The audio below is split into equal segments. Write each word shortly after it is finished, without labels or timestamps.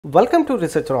Welcome to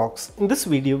Research Rocks. In this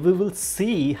video, we will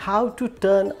see how to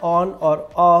turn on or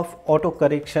off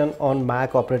autocorrection on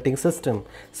Mac operating system.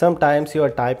 Sometimes you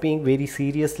are typing very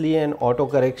seriously and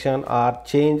autocorrection are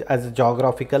changed as a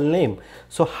geographical name.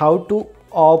 So how to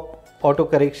off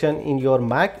autocorrection in your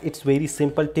Mac? It's very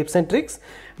simple tips and tricks.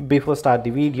 Before start the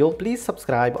video, please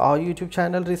subscribe our YouTube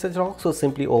channel Research Rocks. So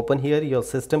simply open here your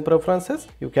system preferences.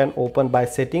 You can open by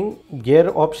setting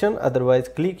gear option, otherwise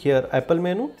click here Apple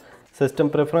menu, system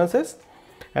preferences,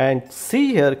 and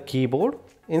see here keyboard.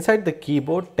 Inside the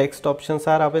keyboard, text options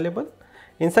are available.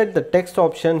 Inside the text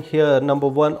option, here number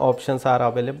one options are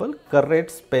available: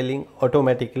 correct spelling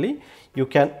automatically. You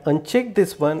can uncheck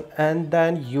this one and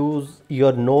then use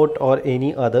your note or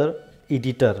any other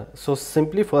editor. So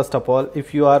simply, first of all,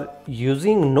 if you are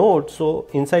using note, so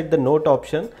inside the note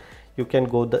option you can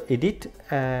go the edit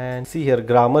and see here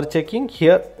grammar checking.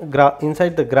 Here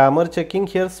inside the grammar checking,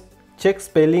 here check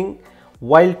spelling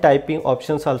while typing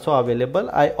options also available.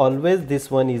 I always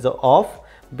this one is off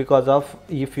because of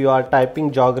if you are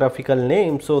typing geographical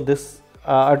name, so this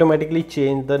automatically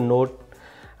change the note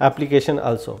application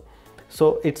also.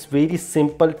 So it's very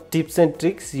simple tips and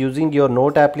tricks using your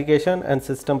note application and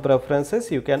system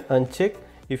preferences. You can uncheck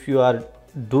if you are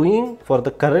doing for the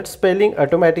correct spelling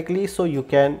automatically, so you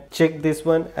can check this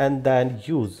one and then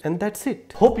use, and that's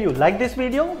it. Hope you like this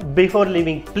video. Before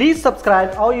leaving, please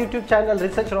subscribe our YouTube channel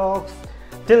Research Rocks.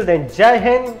 Till then, Jai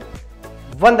Hind,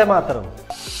 Vande Mataram.